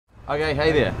Okay,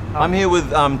 hey there. I'm here with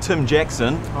Tim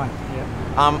Jackson. Hi,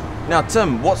 yeah. Now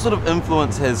Tim, what sort of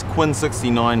influence has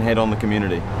Quin69 had on the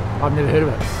community? I've never heard of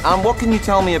it. What can you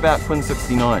tell me about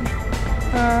Quin69?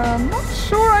 Not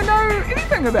sure I know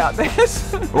anything about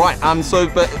this. Right,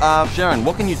 Sharon,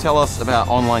 what can you tell us about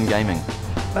online gaming?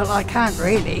 Well, I can't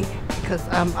really, because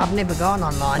I've never gone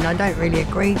online. I don't really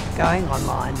agree going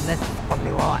online, and that's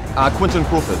probably why. Quinton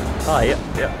Crawford. Oh,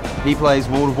 yeah. He plays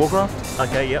World of Warcraft?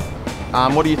 Okay, yep.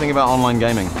 What do you think about online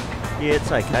gaming? Yeah, it's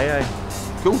okay, eh?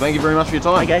 Cool, thank you very much for your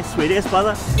time. Okay, sweet ass,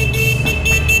 brother.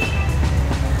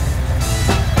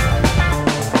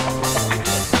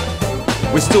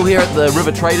 We're still here at the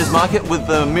River Traders Market with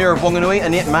the Mayor of Wanganui,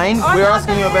 Annette Main. We're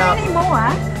asking you about...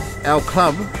 Our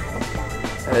club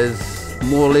is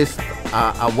more or less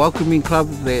a welcoming club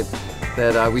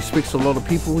that respects a lot of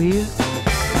people here.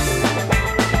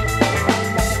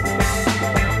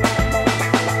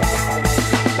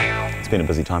 It's been a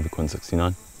busy time for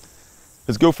Quin69.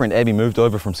 His girlfriend Abby moved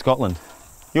over from Scotland.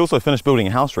 He also finished building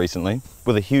a house recently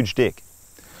with a huge deck.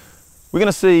 We're going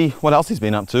to see what else he's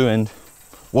been up to and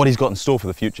what he's got in store for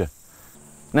the future.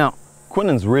 Now,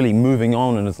 Quinton's really moving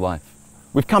on in his life.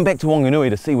 We've come back to Wanganui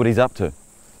to see what he's up to.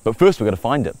 But first we've got to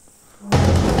find him.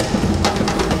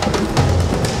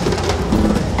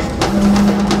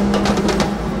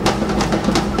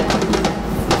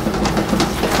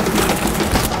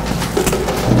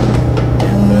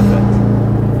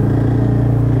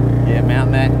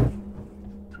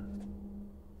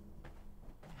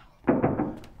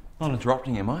 Not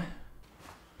interrupting, am I?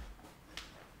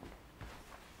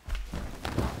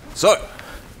 So,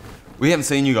 we haven't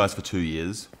seen you guys for 2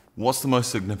 years. What's the most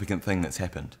significant thing that's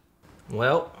happened?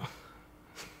 Well,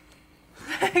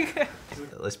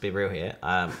 let's be real here.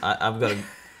 I've got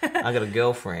a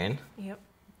girlfriend, Yep.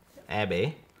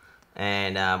 Abby,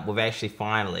 and we've actually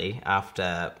finally,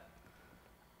 after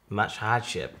much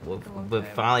hardship, we've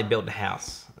finally built a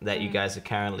house that you guys are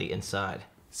currently inside.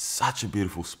 Such a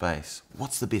beautiful space.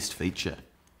 What's the best feature?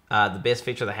 The best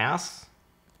feature of the house?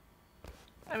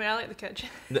 I mean, I like the kitchen.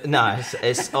 No,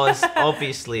 it's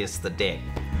obviously it's the deck.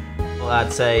 Well,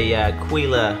 I'd say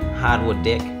Quila hardwood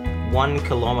deck, 1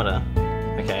 kilometre,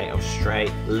 okay, of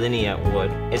straight linear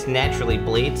wood. It naturally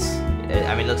bleeds.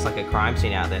 I mean, it looks like a crime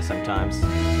scene out there sometimes.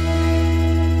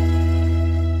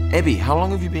 Abby, how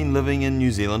long have you been living in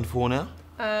New Zealand for now?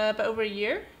 About over a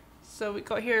year. So we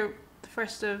got here the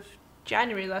 1st of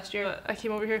January last year. I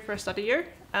came over here for a study year,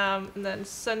 and then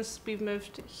since we've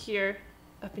moved here,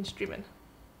 I've been streaming.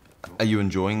 Are you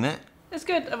enjoying that? It's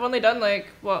good. I've only done like,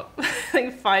 what,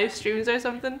 like 5 streams or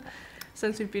something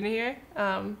since we've been here,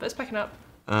 but it's picking up.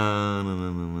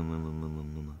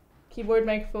 Keyboard,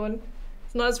 microphone.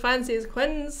 It's not as fancy as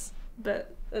Quin's,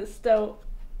 but it still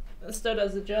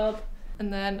does the job.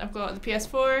 And then I've got the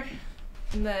PS4,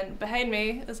 and then behind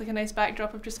me is like a nice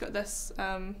backdrop. I've just got this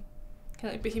kind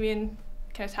of like bohemian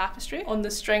kind of tapestry. On the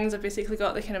strings I've basically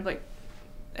got the kind of like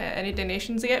any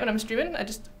donations I get when I'm streaming,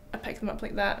 I pick them up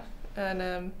like that, and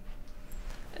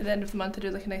at the end of the month I do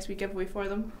like a nice wee giveaway for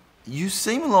them. You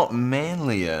seem a lot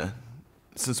manlier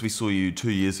since we saw you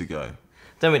 2 years ago.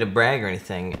 Don't mean to brag or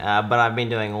anything, but I've been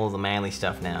doing all the manly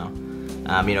stuff now.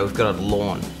 You know, we've got a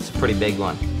lawn. It's a pretty big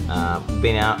one.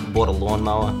 Been out, bought a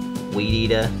lawnmower, weed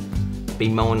eater,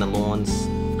 been mowing the lawns.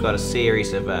 Got a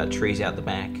series of trees out the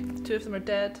back. 2 of them are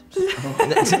dead.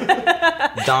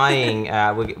 Dying.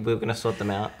 We're gonna sort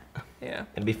them out. Yeah.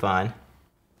 It'll be fine.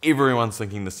 Everyone's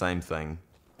thinking the same thing.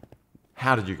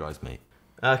 How did you guys meet?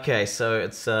 Okay, so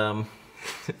it's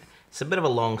it's a bit of a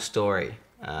long story.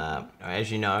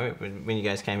 As you know, when you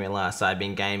guys came here last, I'd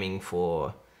been gaming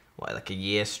for what, like a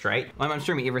year straight. I'm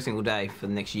streaming every single day for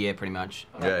the next year, pretty much.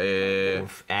 Yeah.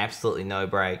 With absolutely no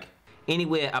break.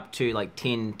 Anywhere up to like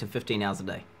 10 to 15 hours a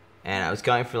day. And I was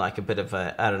going through like a bit of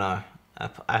a, I don't know,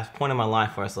 a point in my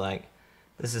life where I was like,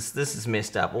 this is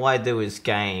messed up. All I do is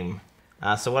game.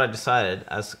 So what I decided,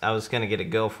 I was going to get a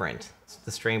girlfriend.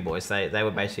 The stream boys, they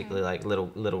were basically like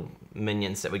little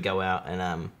minions that would go out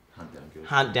and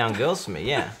hunt down girls for me.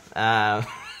 Yeah.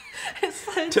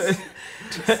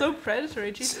 It's so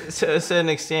predatory. Jesus. To a certain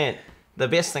extent, the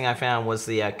best thing I found was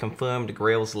the confirmed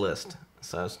grills list.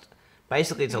 So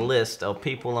basically, it's a list of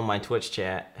people in my Twitch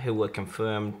chat who were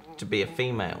confirmed to be a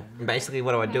female. And basically,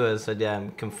 what I would do is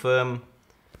I'd confirm,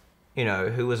 you know,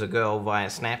 who was a girl via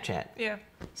Snapchat. Yeah.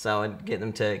 So I'd get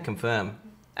them to confirm.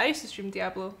 I used to stream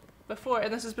Diablo before,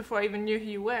 and this is before I even knew who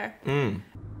you were.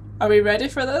 Are we ready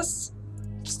for this?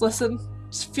 Just listen.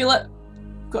 Just feel it.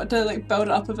 Got to like build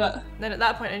it up a bit. And then at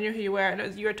that point I knew who you were,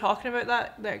 and you were talking about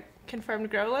that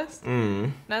confirmed girl list. Mm.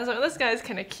 And I was like, well, this guy's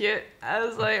kind of cute. I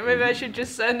was like, maybe I should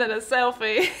just send in a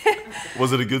selfie.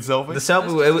 Was it a good selfie? The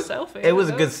selfie, it was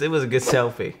a good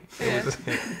selfie. Yeah.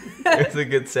 It was a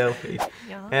good selfie.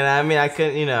 Yeah. And I mean, I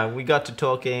could, you know, we got to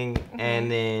talking, and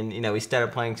then, you know, we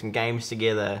started playing some games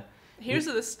together. Heroes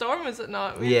of the Storm, is it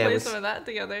not? We Yeah, played some of that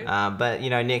together. But, you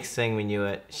know, next thing we knew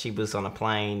it, she was on a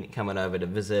plane coming over to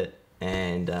visit,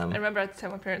 and I remember I had to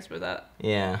tell my parents about that.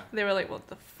 yeah. They were like, what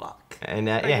the fuck And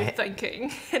are yeah, you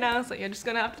thinking? And I was like, you're just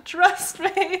going to have to trust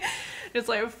me. Just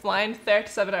like flying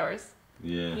 37 hours.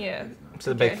 Yeah. Yeah. it's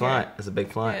a big Okay, flight. yeah. It's a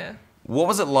big flight. Yeah. What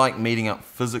was it like meeting up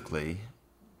physically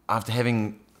after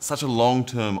having such a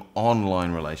long-term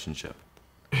online relationship?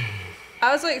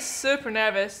 I was like super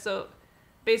nervous, so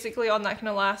basically on that kind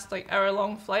of last like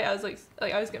hour-long flight, I was like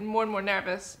I was getting more and more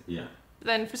nervous. Yeah. But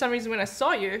then for some reason when I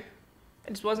saw you, I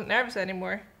just wasn't nervous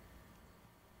anymore.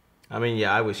 I mean,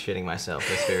 yeah, I was shitting myself.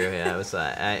 Let's be real. Yeah, I was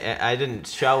like, I didn't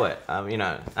show it, you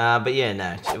know. But yeah,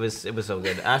 no, it was all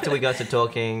good. After we got to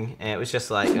talking, and it was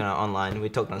just like, you know, online. We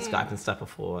talked on Skype and stuff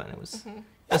before, and it was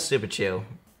super chill.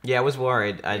 Yeah, I was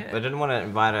worried. I didn't want to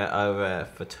invite her over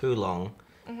for too long,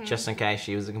 just in case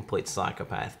she was a complete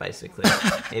psychopath. Basically,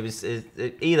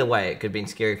 either way, it could have been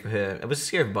scary for her. It was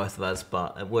scary for both of us,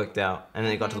 but it worked out. And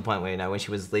then it got to the point where, you know, when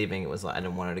she was leaving, it was like I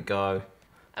didn't want her to go.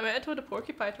 I mean, I told a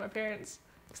porcupine to my parents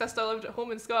because I still lived at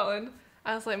home in Scotland.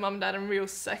 I was like, Mum and Dad, I'm real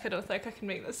sick. I don't think I can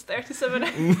make this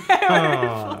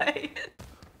 37-hour flight.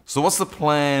 So what's the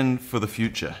plan for the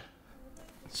future?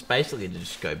 It's basically to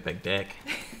just go big dick.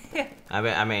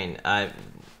 I mean,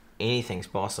 anything's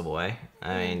possible, eh?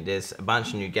 I mean, there's a bunch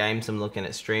of new games I'm looking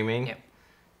at streaming.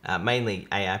 Yep. Mainly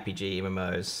ARPG,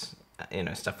 MMOs, you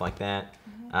know, stuff like that.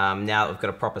 Now that we've got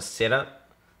a proper setup,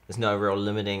 there's no real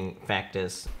limiting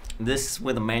factors. This is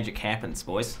where the magic happens,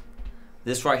 boys.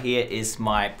 This right here is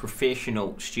my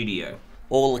professional studio.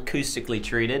 All acoustically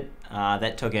treated.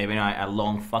 That took a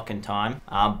long fucking time.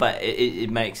 But it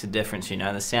makes a difference, you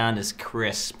know. The sound is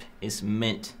crisp, it's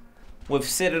mint. We've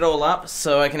set it all up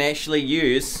so I can actually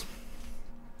use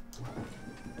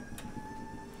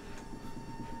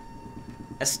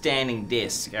a standing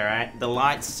desk, alright? The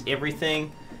lights,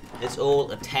 everything, it's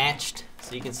all attached.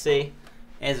 So you can see,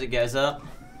 as it goes up,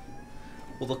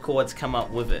 all the cords come up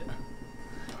with it.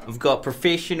 I've got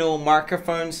professional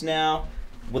microphones now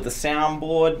with a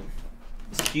soundboard,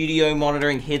 studio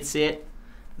monitoring headset.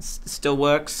 It still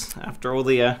works after all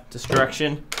the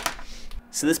destruction.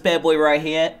 So this bad boy right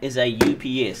here is a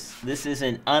UPS. This is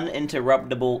an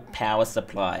uninterruptible power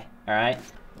supply, alright?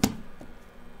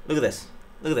 Look at this.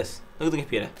 Look at this. Look at the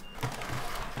computer.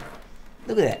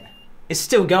 Look at that. It's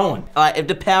still going. If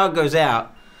the power goes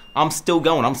out, I'm still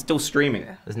going. I'm still streaming.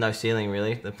 There's no ceiling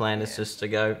really. The plan is just to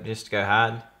go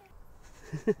hard.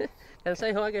 Can I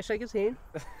say hi? Go shake his hand.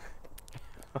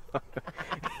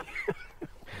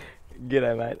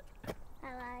 G'day, mate.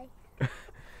 Hello.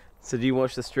 So do you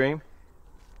watch the stream?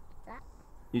 Yeah.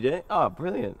 You do? Oh,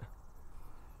 brilliant.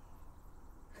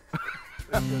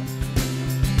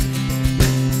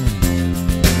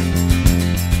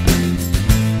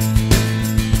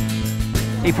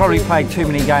 He probably played too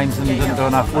many games and didn't do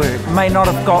enough work. May not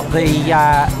have got the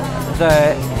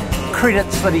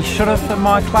credits that he should have in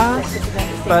my class,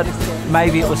 but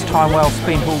maybe it was time well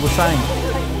spent all the same.